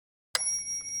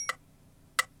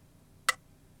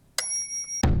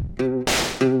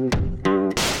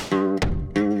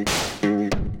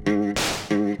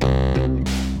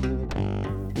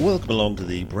Welcome along to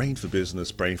the Brain for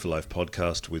Business, Brain for Life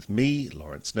podcast with me,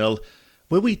 Lawrence Snell,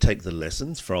 where we take the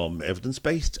lessons from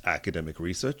evidence-based academic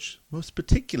research, most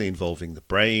particularly involving the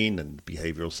brain and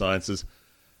behavioral sciences,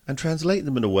 and translate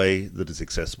them in a way that is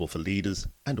accessible for leaders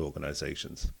and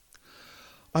organizations.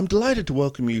 I'm delighted to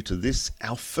welcome you to this,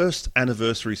 our first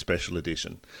anniversary special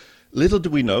edition. Little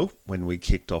did we know, when we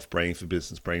kicked off Brain for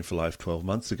Business, Brain for Life 12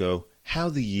 months ago, how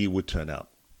the year would turn out.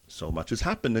 So much has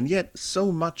happened, and yet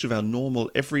so much of our normal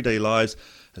everyday lives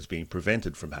has been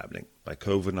prevented from happening by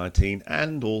COVID-19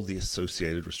 and all the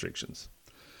associated restrictions.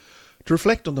 To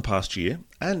reflect on the past year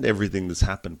and everything that's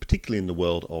happened, particularly in the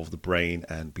world of the brain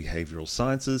and behavioral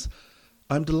sciences,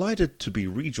 I'm delighted to be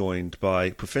rejoined by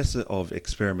Professor of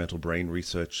Experimental Brain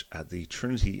Research at the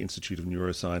Trinity Institute of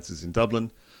Neurosciences in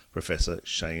Dublin, Professor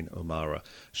Shane O'Mara.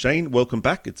 Shane, welcome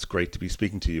back. It's great to be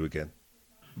speaking to you again.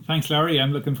 Thanks, Larry.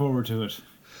 I'm looking forward to it.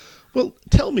 Well,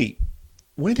 tell me,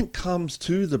 when it comes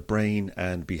to the brain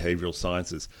and behavioral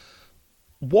sciences,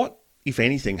 what, if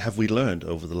anything, have we learned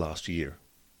over the last year?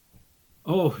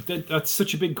 Oh, that's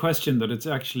such a big question that it's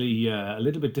actually a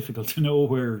little bit difficult to know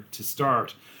where to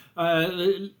start. Let's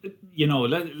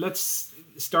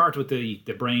start with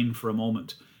the brain for a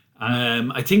moment.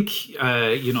 I think,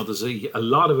 there's a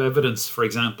lot of evidence, for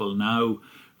example, now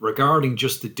regarding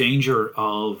just the danger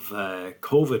of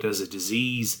COVID as a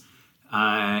disease,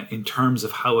 in terms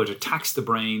of how it attacks the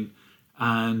brain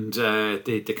and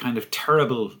the kind of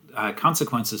terrible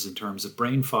consequences in terms of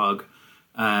brain fog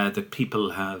that people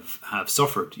have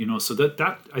suffered. So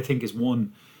that I think is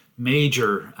one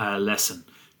major lesson.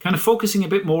 Kind of focusing a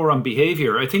bit more on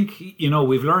behavior. I think,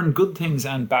 we've learned good things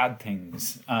and bad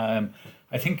things.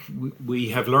 I think we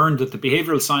have learned that the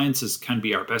behavioral sciences can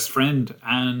be our best friend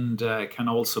and can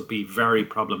also be very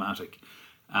problematic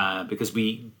because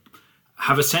we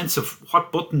have a sense of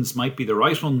what buttons might be the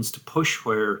right ones to push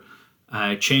where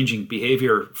changing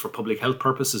behavior for public health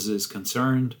purposes is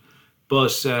concerned.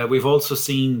 But we've also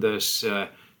seen that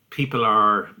people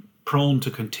are prone to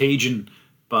contagion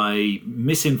by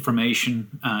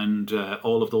misinformation and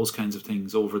all of those kinds of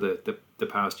things over the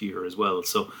past year as well.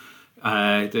 So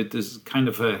there's kind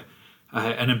of an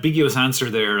ambiguous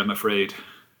answer there, I'm afraid.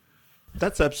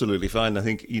 That's absolutely fine. I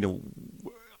think,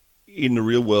 in the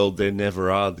real world, there never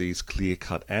are these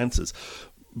clear-cut answers.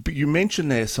 But you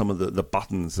mentioned there some of the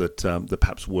buttons that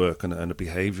perhaps work in a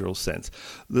behavioural sense.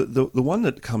 The one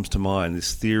that comes to mind,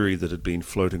 this theory that had been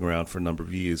floating around for a number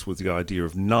of years, was the idea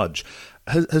of nudge.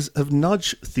 Have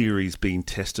nudge theories been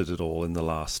tested at all in the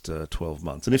last 12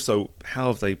 months? And if so, how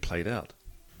have they played out?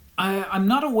 I'm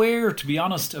not aware, to be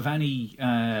honest, of any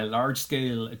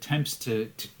large-scale attempts to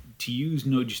use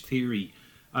nudge theory.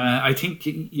 I think,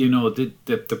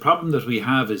 the problem that we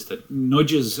have is that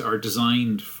nudges are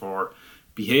designed for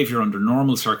behavior under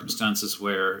normal circumstances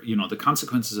where, the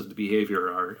consequences of the behavior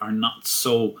are not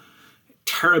so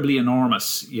terribly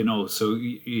enormous, So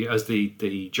as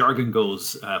the jargon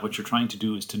goes, what you're trying to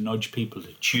do is to nudge people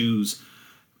to choose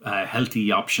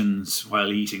healthy options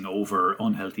while eating over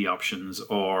unhealthy options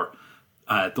or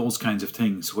those kinds of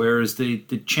things. Whereas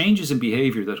the changes in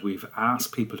behavior that we've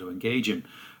asked people to engage in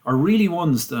are really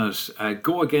ones that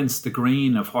go against the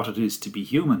grain of what it is to be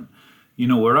human.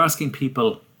 We're asking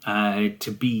people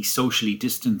to be socially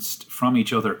distanced from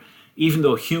each other, even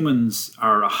though humans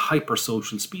are a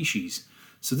hyper-social species.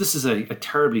 So this is a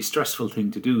terribly stressful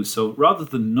thing to do. So rather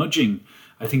than nudging,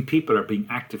 I think people are being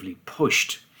actively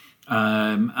pushed.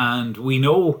 And we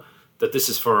know that this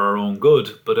is for our own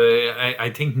good, but I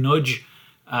think nudge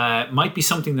might be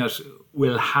something that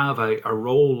will have a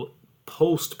role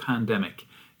post-pandemic.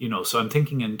 So I'm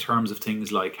thinking in terms of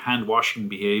things like hand washing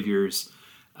behaviors,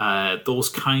 those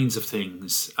kinds of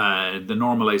things, the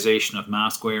normalization of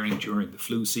mask wearing during the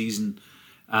flu season,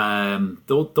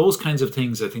 those kinds of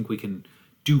things I think we can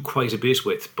do quite a bit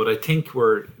with. But I think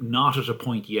we're not at a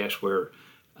point yet where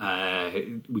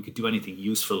we could do anything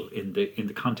useful in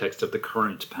the context of the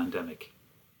current pandemic.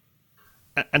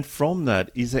 And from that,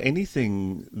 is there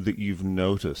anything that you've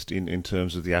noticed in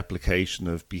terms of the application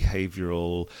of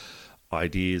behavioral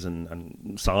ideas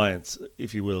and science,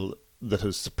 if you will, that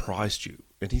has surprised you?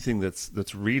 Anything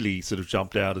that's really sort of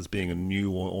jumped out as being a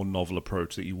new or novel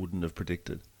approach that you wouldn't have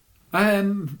predicted?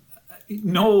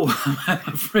 No, I'm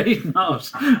afraid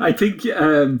not. I think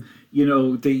the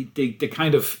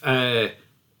kind of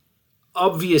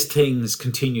obvious things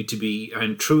continue to be,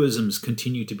 and truisms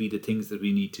continue to be the things that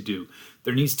we need to do.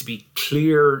 There needs to be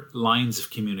clear lines of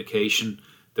communication.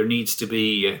 There needs to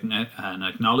be an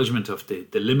acknowledgement of the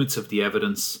limits of the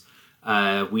evidence.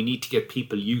 We need to get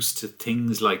people used to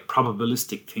things like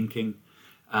probabilistic thinking.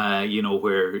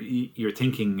 where you're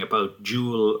thinking about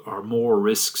dual or more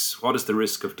risks. What is the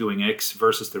risk of doing X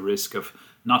versus the risk of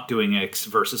not doing X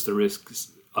versus the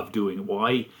risks of doing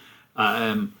Y?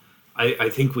 I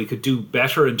think we could do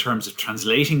better in terms of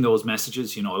translating those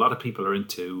messages. A lot of people are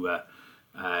into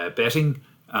betting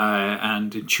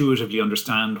and intuitively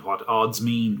understand what odds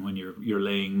mean when you're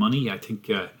laying money. I think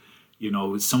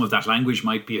some of that language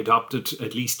might be adopted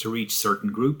at least to reach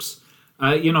certain groups.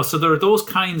 So there are those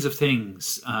kinds of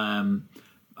things. I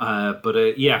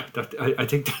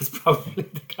think that's probably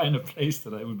the kind of place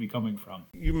that I would be coming from.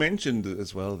 You mentioned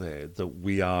as well there that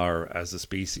we are, as a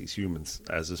species, humans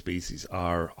as a species,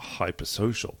 are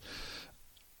hypersocial.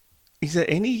 Is there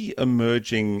any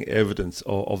emerging evidence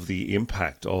of the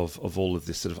impact of all of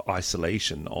this sort of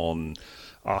isolation on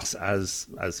us as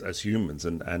humans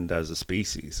and as a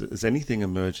species? Is anything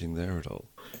emerging there at all?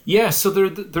 Yeah, so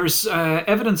there's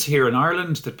evidence here in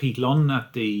Ireland that Pete Lunn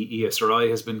at the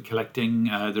ESRI has been collecting.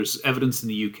 There's evidence in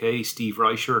the UK. Steve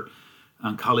Reicher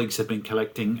and colleagues have been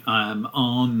collecting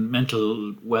on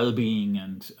mental well-being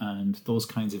and those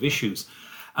kinds of issues.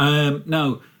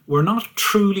 Now, we're not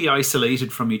truly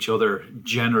isolated from each other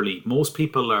generally. Most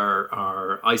people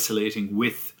are isolating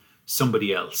with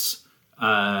somebody else.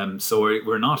 So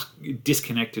we're not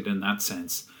disconnected in that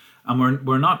sense. And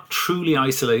we're not truly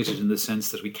isolated in the sense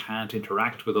that we can't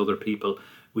interact with other people.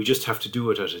 We just have to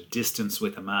do it at a distance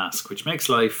with a mask, which makes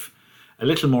life a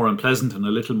little more unpleasant and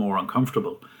a little more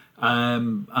uncomfortable.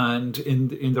 And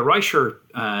in the Reicher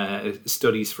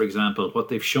studies, for example, what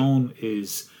they've shown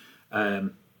is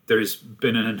there's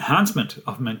been an enhancement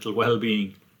of mental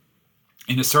well-being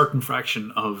in a certain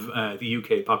fraction of the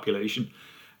UK population.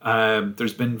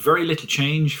 There's been very little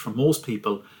change for most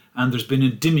people, and there's been a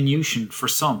diminution for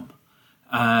some.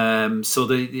 So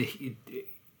the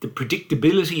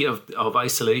predictability of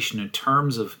isolation in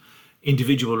terms of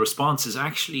individual response is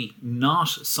actually not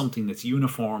something that's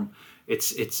uniform.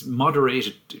 It's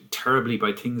moderated terribly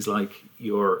by things like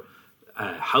your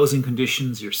housing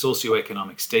conditions, your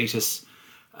socioeconomic status,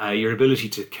 your ability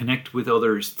to connect with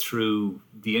others through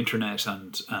the internet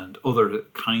and other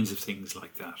kinds of things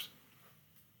like that.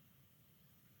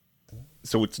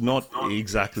 So it's not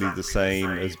exactly the same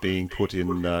as being put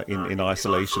in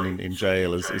isolation in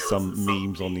jail as some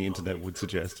memes on the internet would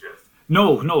suggest.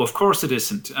 No, of course it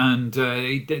isn't. And,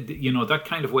 that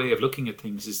kind of way of looking at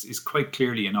things is quite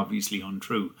clearly and obviously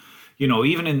untrue.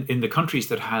 Even in the countries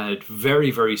that had very,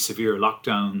 very severe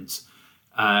lockdowns,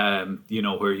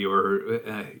 where you were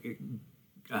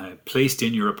placed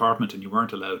in your apartment and you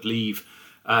weren't allowed to leave,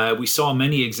 we saw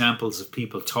many examples of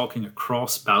people talking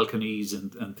across balconies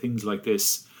and things like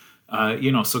this.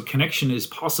 So connection is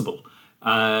possible.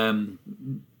 Having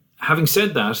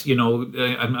said that,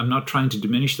 I'm not trying to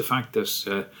diminish the fact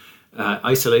that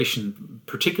isolation,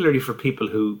 particularly for people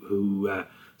who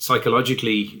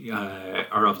psychologically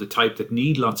are of the type that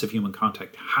need lots of human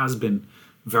contact, has been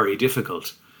very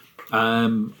difficult.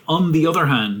 On the other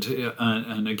hand,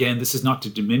 and again, this is not to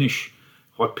diminish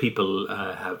what people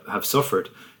have suffered.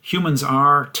 Humans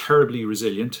are terribly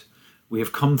resilient. We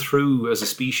have come through as a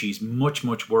species much,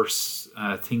 much worse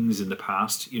things in the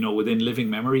past. Within living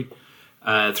memory,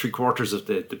 3/4 of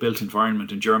the built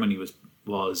environment in Germany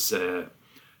was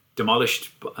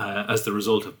demolished as the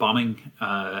result of bombing,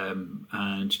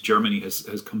 and Germany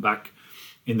has come back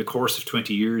in the course of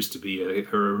 20 years to be a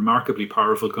remarkably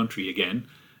powerful country again.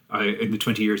 In the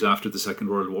 20 years after the Second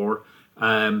World War.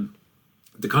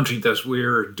 The country that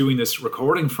we're doing this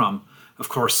recording from, of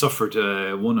course, suffered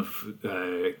one of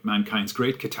mankind's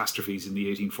great catastrophes in the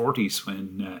 1840s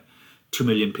when 2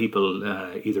 million people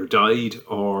either died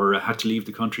or had to leave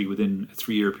the country within a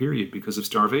 3-year period because of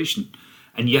starvation.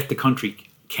 And yet the country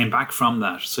came back from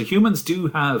that. So humans do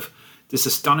have this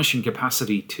astonishing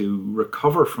capacity to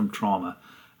recover from trauma.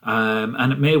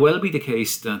 And it may well be the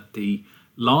case that the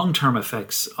long-term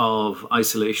effects of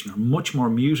isolation are much more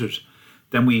muted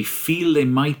than we feel they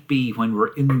might be when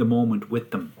we're in the moment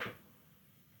with them.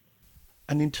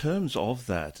 And in terms of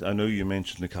that, I know you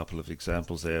mentioned a couple of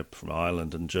examples there from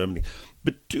Ireland and Germany,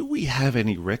 but do we have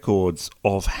any records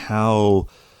of how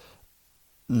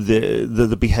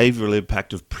the behavioural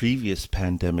impact of previous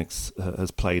pandemics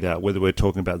has played out, whether we're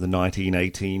talking about the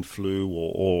 1918 flu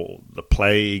or the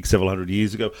plague several hundred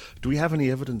years ago? Do we have any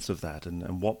evidence of that?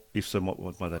 And what, if so,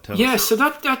 what might that tell us? Yeah, so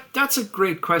that's a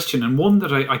great question, and one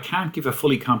that I can't give a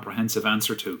fully comprehensive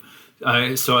answer to.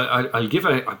 So I'll give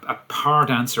a part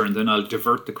answer, and then I'll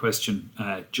divert the question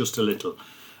just a little.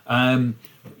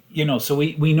 So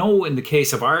we know in the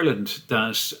case of Ireland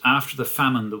that after the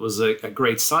famine there was a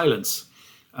great silence.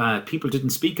 People didn't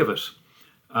speak of it.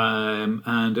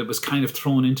 and it was kind of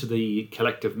thrown into the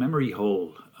collective memory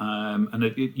hole. And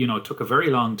it took a very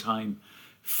long time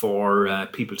for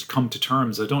people to come to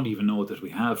terms. I don't even know that we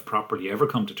have properly ever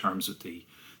come to terms with the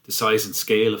size and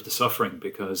scale of the suffering,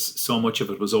 because so much of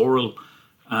it was oral,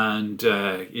 and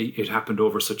it happened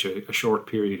over such a short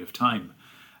period of time.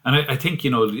 And I think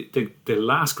the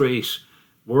last great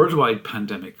worldwide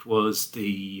pandemic was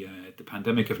the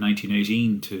pandemic of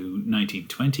 1918 to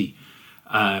 1920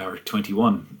 or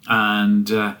 21,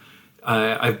 and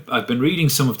I've been reading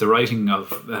some of the writing of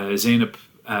Zeynep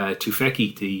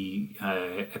Tufekci, the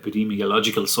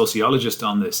epidemiological sociologist,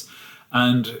 on this.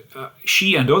 And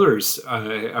she and others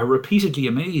are repeatedly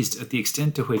amazed at the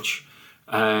extent to which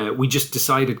we just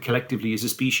decided collectively as a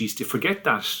species to forget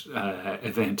that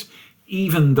event,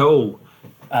 even though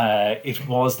it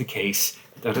was the case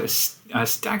that a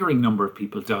staggering number of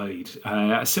people died,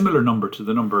 a similar number to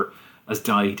the number as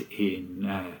died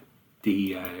in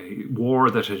the war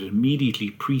that had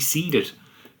immediately preceded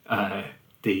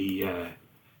the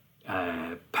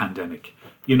pandemic.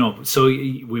 So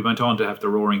we went on to have the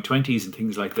Roaring Twenties and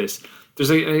things like this.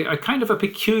 There's a kind of a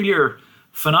peculiar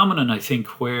phenomenon, I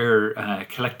think, where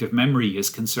collective memory is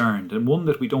concerned, and one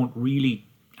that we don't really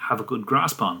have a good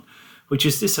grasp on, which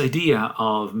is this idea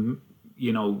of,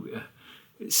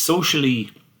 socially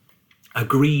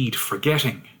agreed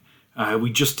forgetting.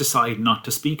 We just decide not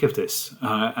to speak of this.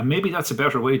 And maybe that's a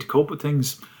better way to cope with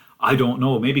things. I don't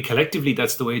know. Maybe collectively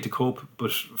that's the way to cope,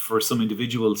 but for some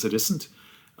individuals it isn't.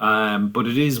 But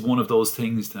it is one of those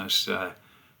things that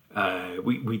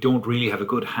we don't really have a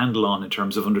good handle on in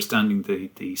terms of understanding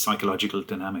the psychological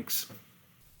dynamics.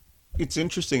 It's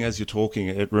interesting as you're talking.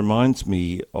 It reminds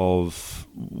me of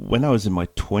when I was in my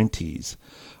 20s.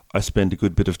 I spent a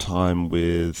good bit of time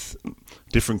with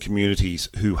different communities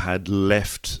who had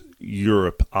left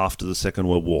Europe after the Second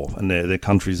World War, and their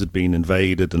countries had been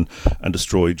invaded and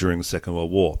destroyed during the Second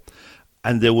World War.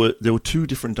 And there were two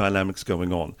different dynamics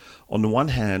going on. On the one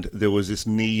hand, there was this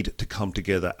need to come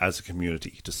together as a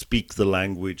community, to speak the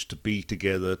language, to be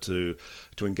together, to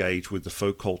engage with the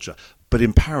folk culture. But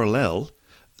in parallel,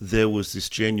 there was this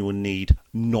genuine need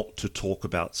not to talk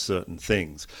about certain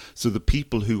things. So the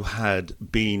people who had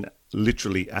been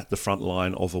literally at the front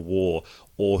line of a war,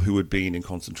 or who had been in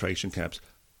concentration camps,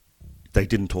 they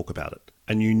didn't talk about it.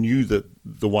 And you knew that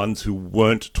the ones who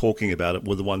weren't talking about it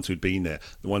were the ones who'd been there.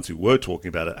 The ones who were talking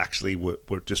about it actually were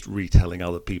just retelling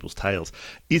other people's tales.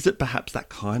 Is it perhaps that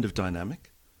kind of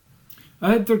dynamic?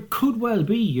 There could well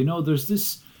be. There's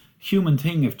this human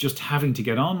thing of just having to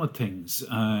get on with things.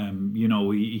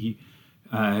 Going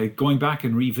back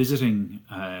and revisiting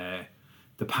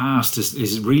the past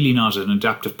is really not an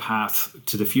adaptive path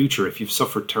to the future if you've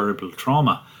suffered terrible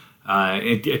trauma.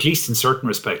 At least in certain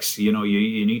respects, you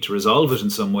need to resolve it in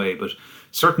some way, but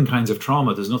certain kinds of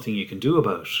trauma, there's nothing you can do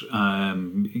about.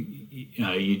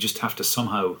 You just have to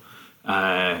somehow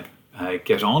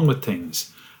get on with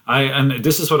things. And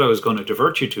this is what I was going to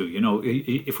divert you to.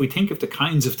 If we think of the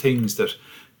kinds of things that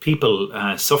people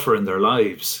suffer in their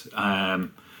lives,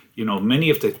 many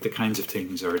of the kinds of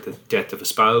things are the death of a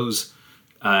spouse,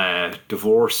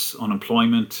 divorce,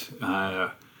 unemployment,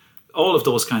 all of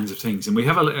those kinds of things. And we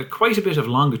have quite a bit of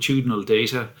longitudinal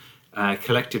data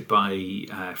collected by,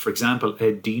 for example,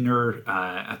 Ed Diener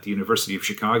at the University of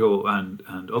Chicago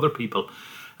and other people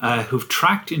who've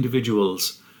tracked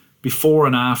individuals before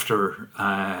and after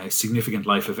significant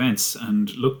life events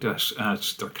and looked at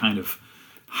their kind of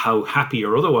how happy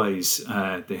or otherwise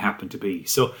they happen to be.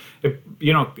 So,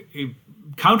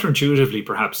 counterintuitively,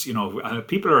 perhaps,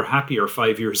 people are happier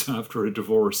 5 years after a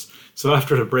divorce. So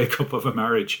after the breakup of a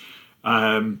marriage,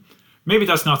 maybe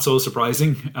that's not so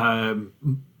surprising.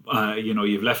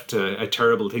 You've left a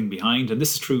terrible thing behind. And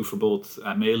this is true for both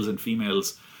males and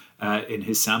females in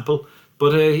his sample.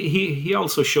 But he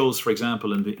also shows, for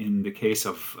example, in the case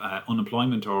of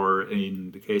unemployment or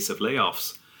in the case of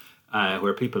layoffs,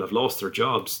 where people have lost their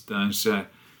jobs, that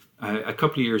a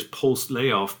couple of years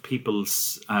post-layoff,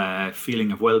 people's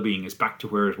feeling of well-being is back to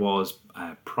where it was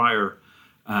prior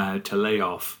to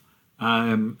layoff.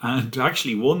 And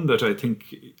actually one that I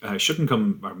think shouldn't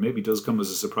come, or maybe does come as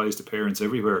a surprise to parents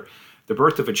everywhere, the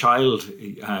birth of a child,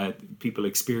 people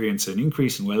experience an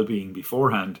increase in well-being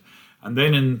beforehand. And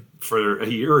then for a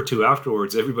year or two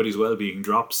afterwards, everybody's well-being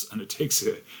drops, and it takes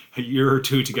a year or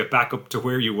two to get back up to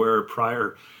where you were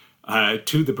prior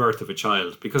to the birth of a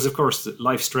child. Because, of course, the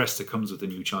life stress that comes with a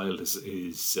new child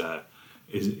is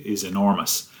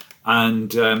enormous.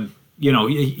 And,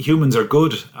 humans are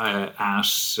good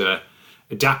at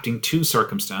adapting to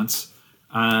circumstance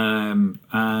and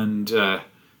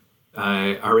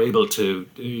are able to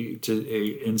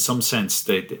in some sense,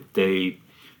 they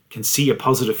can see a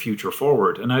positive future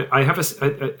forward. And I have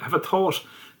a thought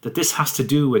that this has to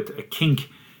do with a kink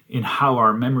in how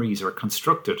our memories are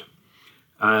constructed.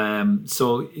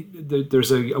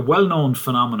 There's a well-known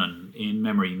phenomenon in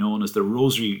memory known as the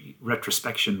rosary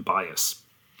retrospection bias.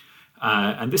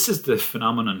 And this is the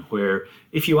phenomenon where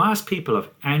if you ask people of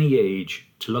any age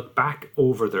to look back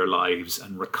over their lives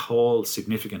and recall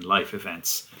significant life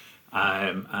events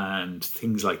and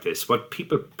things like this, what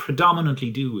people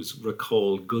predominantly do is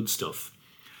recall good stuff.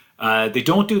 They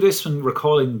don't do this when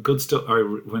recalling good stuff, or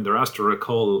when they're asked to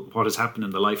recall what has happened in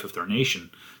the life of their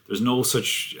nation. There's no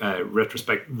such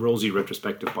rosy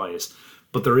retrospective bias,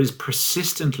 but there is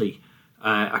persistently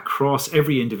across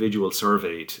every individual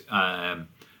surveyed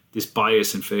this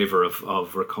bias in favor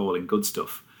of recalling good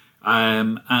stuff.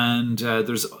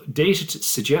 There's data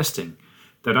suggesting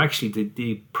that actually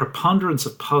the preponderance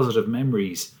of positive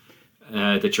memories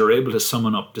that you're able to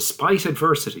summon up despite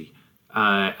adversity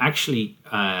actually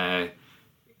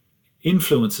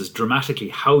influences dramatically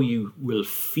how you will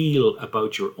feel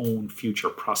about your own future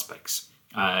prospects.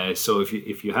 So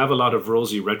if you have a lot of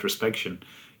rosy retrospection,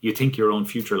 you think your own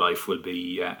future life will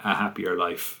be a happier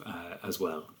life as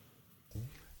well.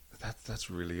 That's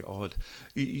really odd.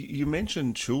 You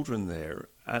mentioned children there,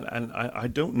 and I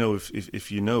don't know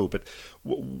if you know, but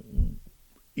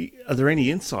are there any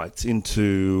insights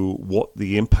into what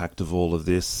the impact of all of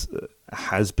this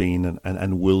has been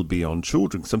and will be on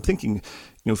children? Because I'm thinking,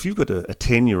 if you've got a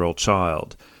 10-year-old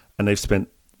child and they've spent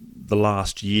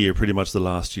pretty much the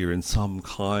last year in some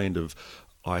kind of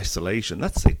isolation,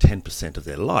 that's say 10% of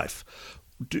their life.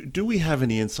 Do we have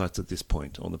any insights at this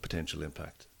point on the potential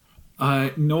impact?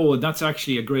 No, that's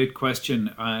actually a great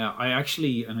question.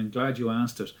 And I'm glad you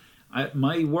asked it.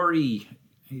 My worry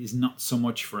is not so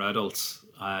much for adults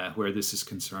where this is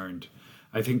concerned.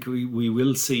 I think we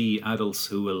will see adults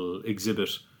who will exhibit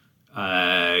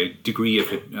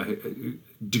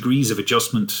degrees of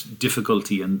adjustment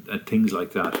difficulty and things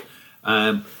like that.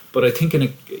 But I think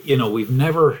we've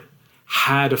never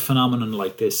had a phenomenon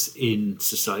like this in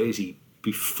society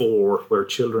before, where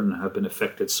children have been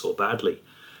affected so badly.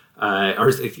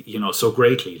 So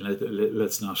greatly.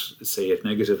 Let's not say it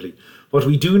negatively. What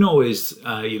we do know is,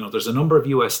 there's a number of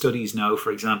US studies now,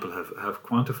 for example, have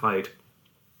quantified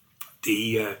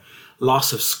the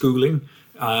loss of schooling.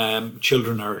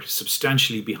 Children are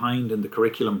substantially behind in the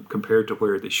curriculum compared to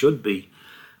where they should be.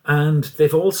 And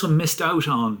they've also missed out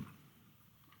on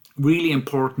really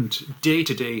important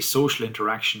day-to-day social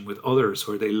interaction with others,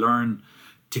 where they learn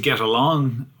to get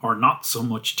along, or not so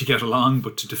much to get along,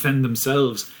 but to defend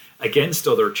themselves against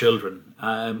other children.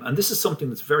 And this is something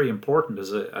that's very important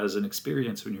as an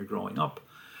experience when you're growing up.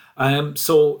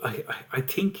 So I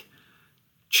think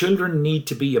children need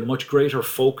to be a much greater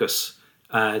focus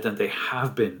than they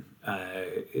have been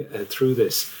through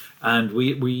this. And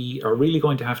we are really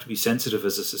going to have to be sensitive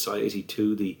as a society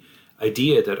to the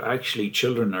idea that actually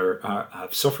children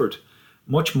have suffered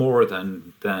much more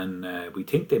than we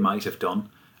think they might have done,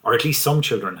 or at least some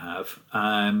children have.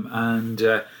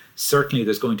 Certainly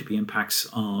there's going to be impacts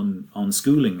on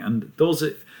schooling. And those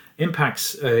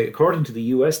impacts, according to the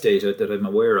US data that I'm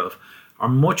aware of, are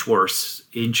much worse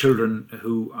in children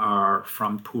who are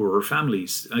from poorer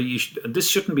families. This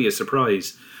shouldn't be a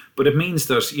surprise, but it means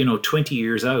that, 20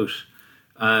 years out,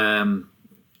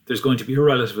 there's going to be a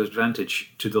relative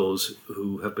advantage to those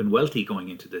who have been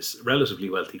relatively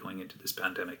wealthy going into this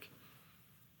pandemic.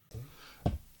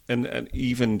 And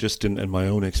even just in my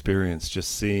own experience,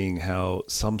 just seeing how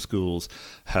some schools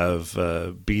have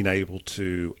been able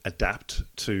to adapt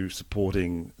to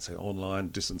supporting, say, online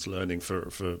distance learning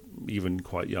for even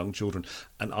quite young children,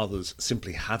 and others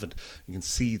simply haven't. You can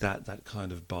see that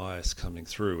kind of bias coming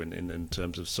through in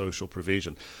terms of social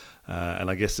provision.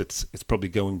 And I guess it's probably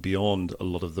going beyond a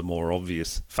lot of the more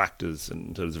obvious factors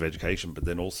in terms of education, but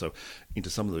then also into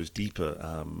some of those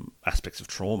deeper aspects of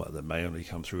trauma that may only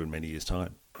come through in many years'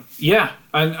 time. Yeah,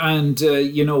 and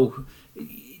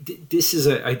this is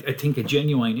I think a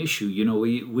genuine issue.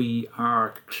 We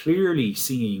are clearly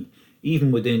seeing,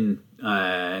 even within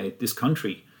this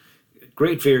country,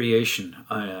 great variation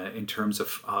in terms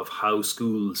of how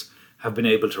schools have been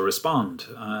able to respond.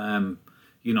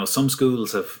 Some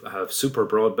schools have super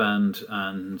broadband,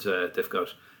 and they've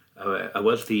got a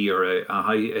wealthy or a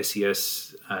high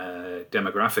SES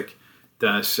demographic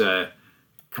that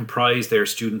comprise their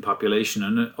student population,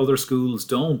 and other schools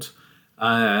don't.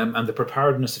 And the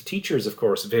preparedness of teachers, of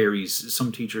course, varies.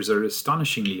 Some teachers are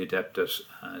astonishingly adept at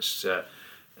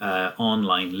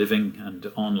online living and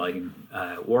online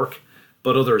work,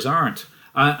 but others aren't.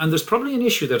 And there's probably an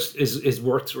issue that is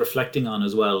worth reflecting on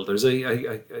as well. There's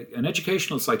an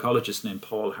educational psychologist named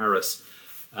Paul Harris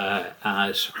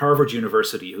at Harvard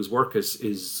University, whose work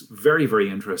is very, very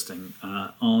interesting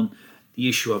on the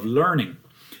issue of learning.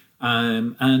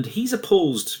 And he's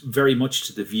opposed very much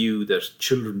to the view that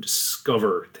children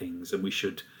discover things and we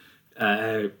should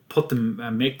put them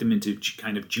and make them into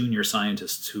kind of junior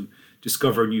scientists who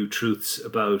discover new truths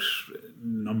about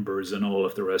numbers and all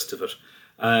of the rest of it.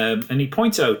 And he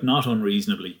points out, not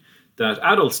unreasonably, that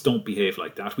adults don't behave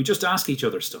like that. We just ask each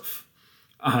other stuff.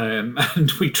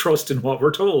 And we trust in what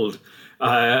we're told.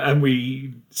 And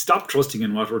we stop trusting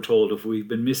in what we're told if we've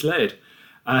been misled.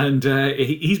 And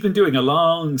he's been doing a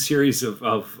long series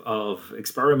of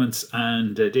experiments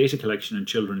and data collection in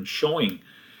children showing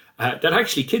that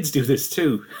actually kids do this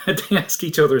too. They ask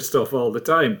each other stuff all the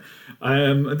time.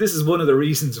 This is one of the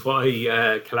reasons why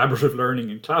collaborative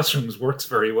learning in classrooms works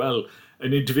very well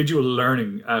and individual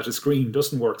learning at a screen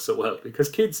doesn't work so well, because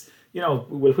kids,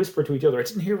 will whisper to each other, I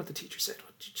didn't hear what the teacher said.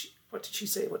 What did she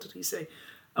say? What did he say?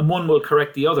 And one will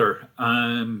correct the other.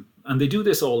 And they do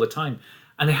this all the time.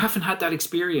 And they haven't had that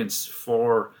experience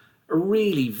for a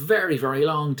really very, very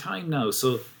long time now.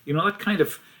 So, that kind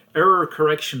of error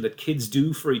correction that kids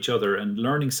do for each other and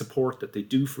learning support that they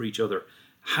do for each other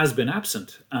has been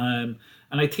absent. And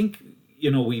I think,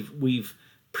 we've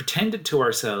pretended to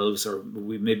ourselves, or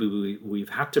we've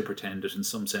had to pretend it in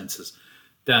some senses,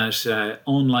 that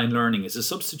online learning is a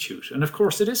substitute. And of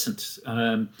course it isn't.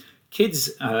 Kids,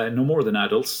 no more than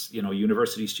adults,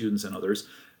 university students and others,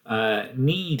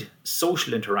 need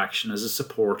social interaction as a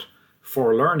support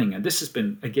for learning. And this has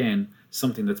been, again,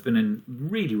 something that's been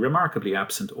really remarkably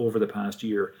absent over the past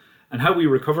year. And how we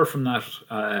recover from that,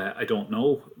 I don't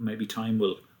know. Maybe time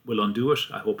will undo it.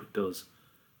 I hope it does.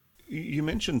 You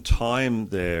mentioned time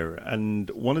there, and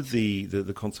one of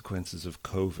the consequences of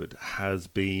COVID has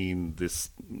been this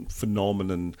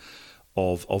phenomenon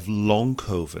of long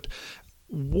COVID.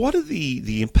 What are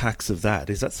the impacts of that?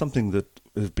 Is that something that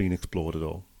has been explored at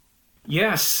all?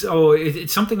 Yes,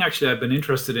 it's something actually I've been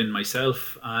interested in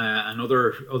myself, and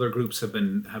other groups have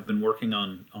been working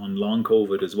on long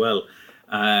COVID as well,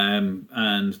 and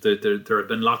there have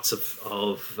been lots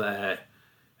of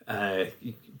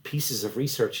pieces of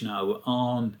research now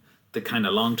on the kind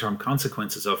of long-term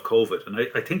consequences of COVID. And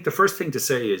I think the first thing to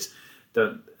say is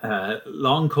that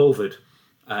long COVID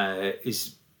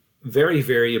is very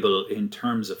variable in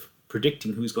terms of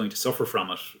predicting who's going to suffer from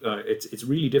it. It's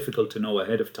really difficult to know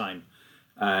ahead of time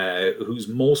who's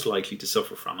most likely to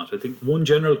suffer from it. I think one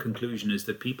general conclusion is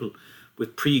that people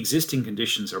with pre-existing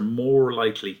conditions are more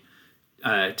likely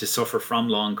to suffer from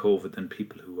long COVID than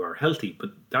people who are healthy, but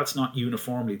that's not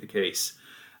uniformly the case.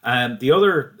 The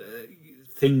other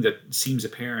thing that seems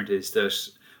apparent is that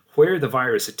where the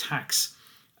virus attacks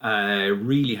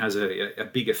really has a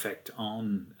big effect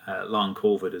on long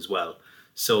COVID as well.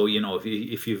 So,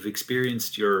 if you've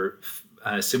experienced your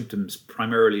symptoms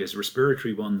primarily as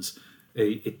respiratory ones,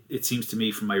 it seems to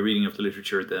me from my reading of the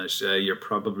literature that you're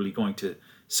probably going to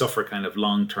suffer kind of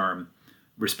long-term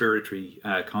respiratory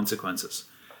consequences.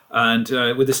 And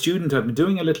with a student, I've been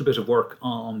doing a little bit of work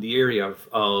on the area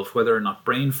of whether or not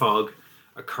brain fog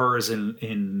occurs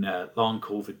in long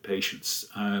COVID patients.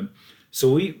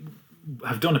 So we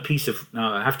have done a piece of,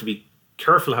 now I have to be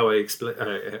careful how I explain,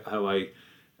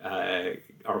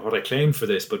 or what I claim for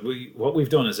this, but what we've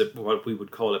done is what we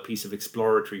would call a piece of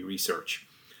exploratory research,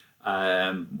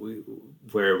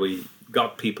 where we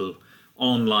got people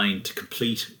online to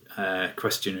complete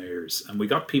questionnaires, and we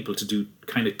got people to do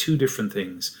kind of two different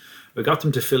things. We got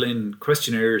them to fill in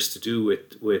questionnaires to do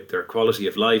with their quality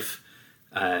of life,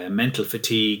 mental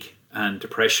fatigue and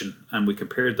depression, and we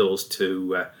compared those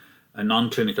to a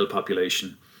non-clinical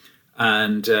population.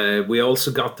 And we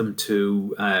also got them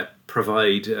to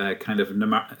provide kind of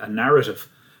a narrative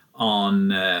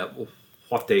on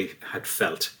what they had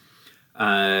felt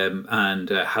and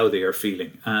how they are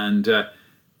feeling. And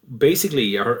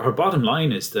basically, our bottom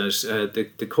line is that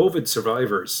the COVID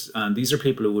survivors, and these are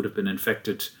people who would have been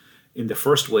infected in the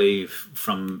first wave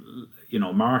from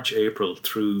March, April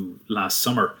through last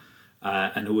summer,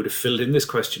 and who would have filled in this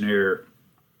questionnaire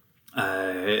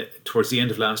towards the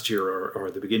end of last year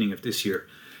or the beginning of this year,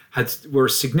 were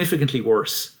significantly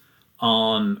worse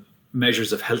on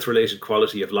measures of health-related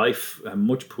quality of life,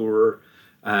 much poorer.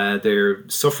 They're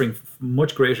suffering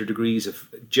much greater degrees of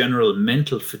general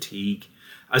mental fatigue,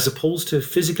 as opposed to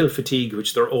physical fatigue,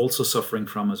 which they're also suffering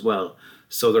from as well.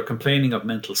 So they're complaining of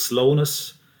mental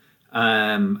slowness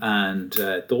and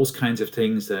those kinds of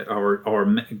things, that are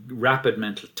rapid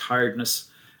mental tiredness.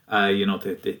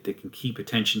 They can keep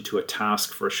attention to a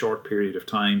task for a short period of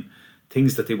time.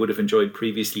 Things that they would have enjoyed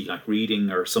previously, like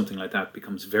reading or something like that,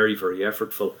 becomes very, very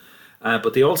effortful.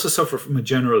 But they also suffer from a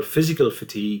general physical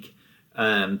fatigue,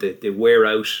 They wear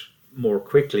out more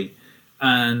quickly,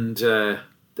 and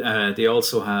they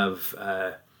also have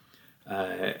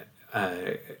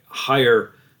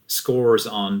higher scores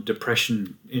on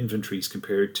depression inventories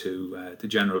compared to the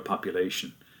general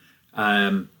population.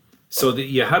 So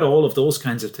you had all of those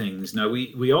kinds of things. Now,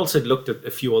 we also looked at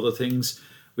a few other things.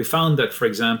 We found that, for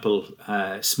example,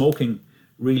 smoking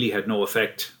really had no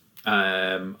effect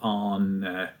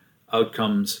on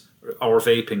outcomes, or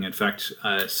vaping, in fact.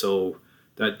 So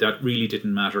that really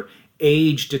didn't matter.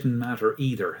 Age didn't matter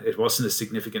either. It wasn't a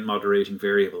significant moderating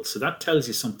variable. So that tells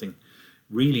you something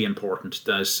really important,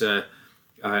 that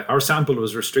our sample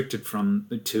was restricted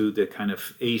to the kind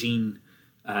of 18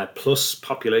 plus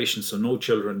population, so no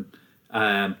children,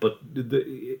 and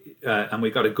we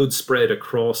got a good spread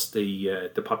across the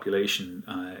population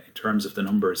in terms of the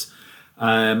numbers,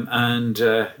 and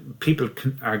people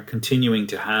are continuing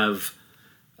to have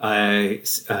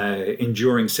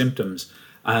enduring symptoms.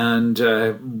 And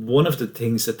one of the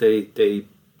things that they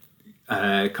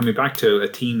coming back to a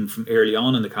theme from early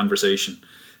on in the conversation,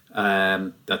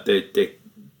 that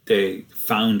they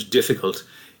found difficult,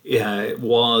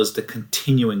 was the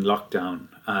continuing lockdown.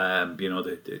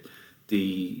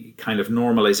 The kind of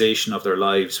normalization of their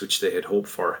lives, which they had hoped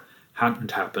for,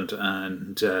 hadn't happened,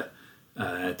 and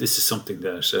this is something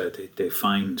that they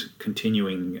find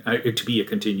continuing to be a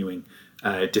continuing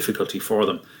difficulty for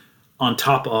them, on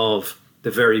top of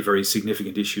the very, very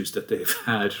significant issues that they've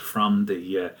had from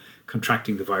the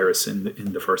contracting the virus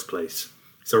in the first place.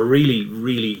 So really,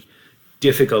 really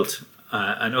difficult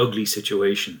and ugly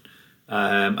situation.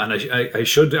 And I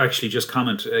should actually just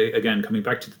comment, again, coming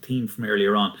back to the theme from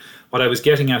earlier on, what I was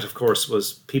getting at, of course,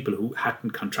 was people who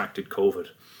hadn't contracted COVID.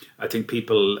 I think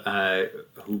people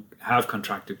who have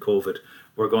contracted COVID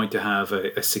were going to have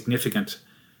a significant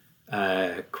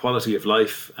quality of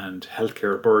life and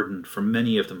healthcare burden for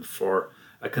many of them for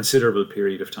a considerable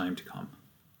period of time to come.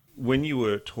 When you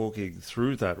were talking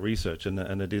through that research, and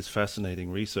it is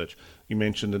fascinating research, you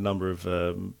mentioned a number of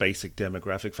basic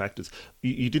demographic factors.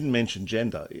 You didn't mention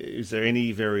gender. Is there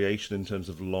any variation in terms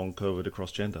of long COVID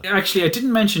across gender? Actually, I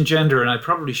didn't mention gender, and I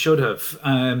probably should have.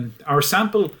 Our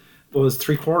sample was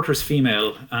 3/4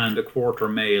 female and 1/4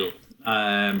 male.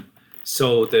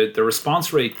 So the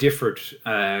response rate differed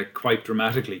quite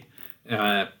dramatically.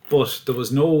 But there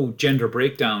was no gender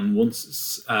breakdown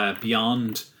once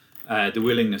beyond the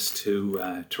willingness to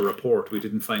report. We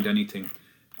didn't find anything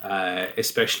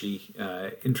especially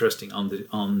interesting on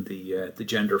the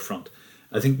gender front.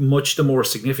 I think much the more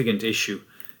significant issue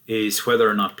is whether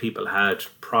or not people had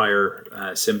prior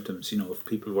symptoms. If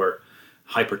people were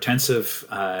hypertensive,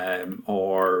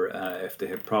 or if they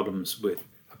had problems with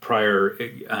prior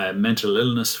mental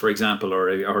illness, for example, or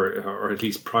at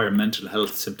least prior mental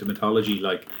health symptomatology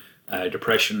like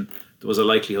depression. There was a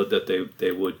likelihood that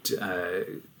they would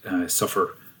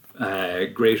suffer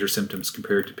greater symptoms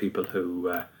compared to people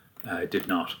who did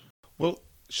not. Well,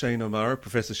 Shane O'Meara,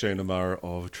 Professor Shane O'Meara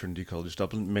of Trinity College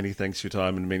Dublin, many thanks for your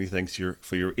time and many thanks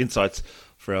for your insights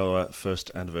for our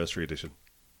first anniversary edition.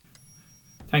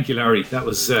 Thank you, Larry. That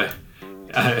was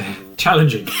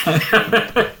challenging.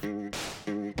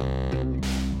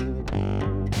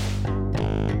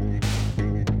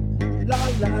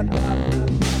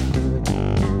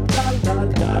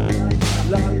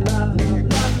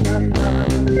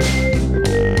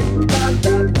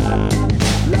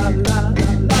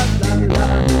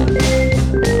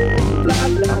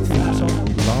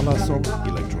 La Song,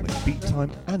 Electronic Beat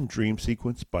Time and Dream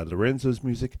Sequence by Lorenzo's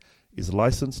Music is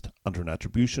licensed under an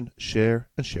attribution, share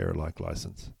and share alike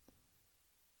license.